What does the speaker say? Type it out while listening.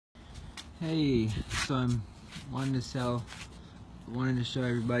Hey, so I'm wanted to show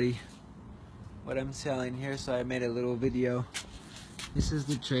everybody what I'm selling here, so I made a little video. This is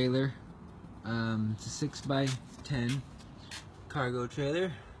the trailer. It's a 6x10 cargo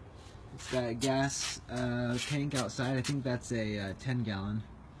trailer. It's got a gas tank outside. I think that's a 10 gallon.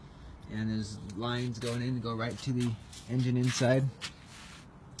 And there's lines going in to go right to the engine inside.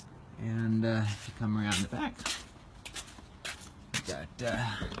 And if you come around the back,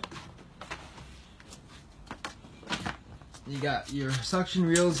 you got your suction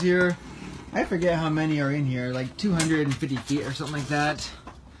reels here. I forget how many are in here, like 250 feet or something like that.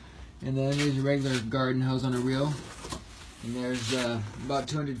 And then there's a regular garden hose on a reel. And there's about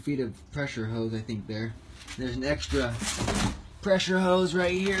 200 feet of pressure hose, I think there. There's an extra pressure hose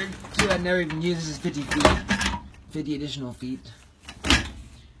right here, too. I never even used. This is 50 feet. 50 additional feet.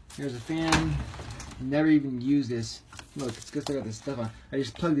 Here's a fan. Never even used this. Look, it's because I got this stuff on. I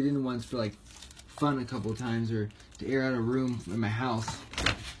just plugged it in once for like fun a couple of times, or to air out a room in my house.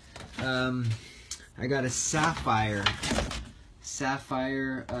 I got a sapphire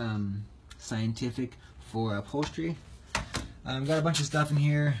scientific for upholstery. Got a bunch of stuff in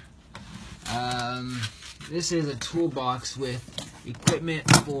here. This is a toolbox with equipment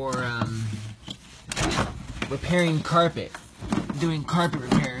for repairing carpet, doing carpet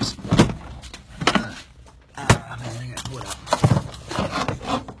repairs. I gotta pull it up.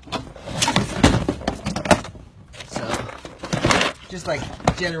 So, just like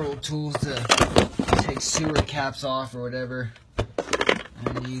general tools to take sewer caps off or whatever.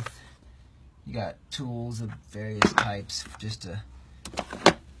 Underneath, you got tools of various types, just a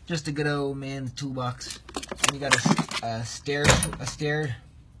good old man's toolbox. And you got a stair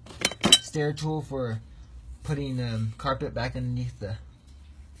tool for putting carpet back underneath the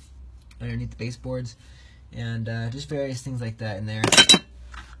baseboards, and just various things like that in there.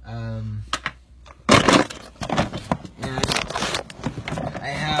 And I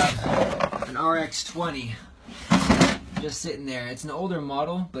have an RX-20 just sitting there. It's an older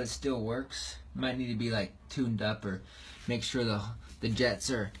model, but it still works. Might need to be like tuned up or make sure the jets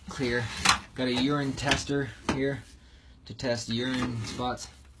are clear. Got a urine tester here to test the urine spots.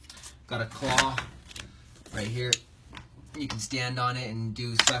 Got a claw right here. You can stand on it and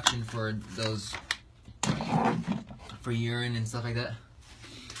do suction for urine and stuff like that.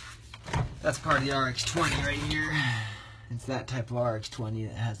 That's part of the RX-20 right here. It's that type of RX-20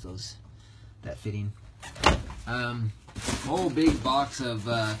 that has that fitting. Whole big box of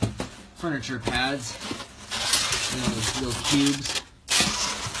furniture pads, those little cubes.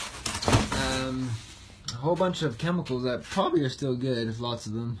 A whole bunch of chemicals that probably are still good, if lots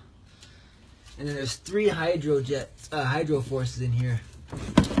of them. And then there's 3 hydro forces in here.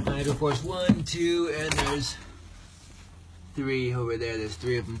 Hydro force 1, 2, and there's 3 over there. There's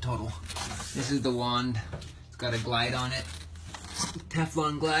 3 of them total. This is the wand. It's got a glide on it.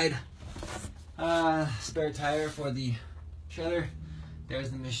 Teflon glide. Spare tire for the trailer.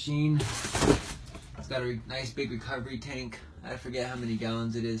 There's the machine. It's got a nice big recovery tank. I forget how many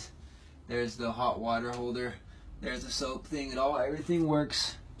gallons it is. There's the hot water holder. There's the soap thing. Everything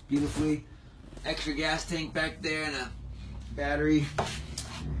works beautifully. Extra gas tank back there and a battery.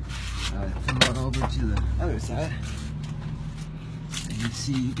 Come on over to the other side. And you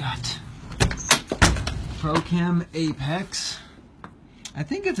see you got Prochem Apex. I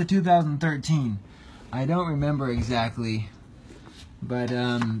think it's a 2013. I don't remember exactly, but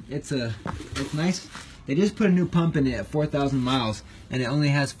it's nice. They just put a new pump in it at 4,000 miles, and it only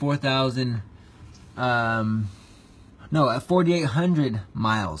has 4,000. At 4,800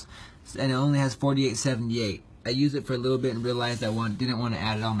 miles, and it only has 4,878. I used it for a little bit and realized I didn't want to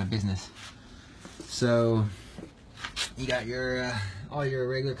add it on my business. So you got your all your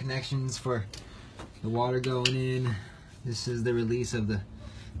regular connections for the water going in. This is the release of the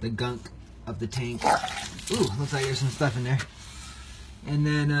gunk of the tank. Ooh, looks like there's some stuff in there. And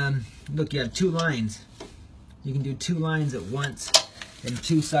then look, you have 2 lines. You can do 2 lines at once, and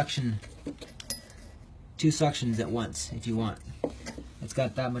 2 suctions at once if you want. It's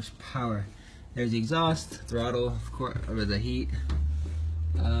got that much power. There's the exhaust, throttle, of course, or the heat,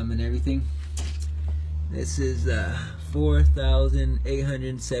 and everything. This is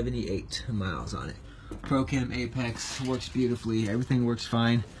 4,878 miles on it. Prochem Apex works beautifully. Everything works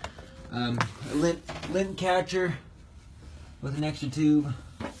fine. A lint catcher with an extra tube.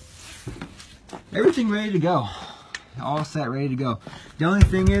 Everything ready to go. All set, ready to go. The only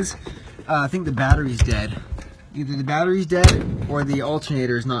thing is, I think the battery's dead. Either the battery's dead or the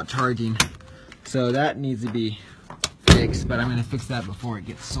alternator is not charging. So that needs to be fixed, but I'm going to fix that before it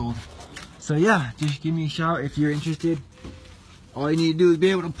gets sold. So yeah, just give me a shout if you're interested. All you need to do is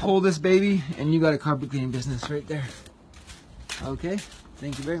be able to pull this baby, and you got a carpet cleaning business right there. Okay,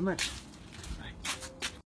 thank you very much.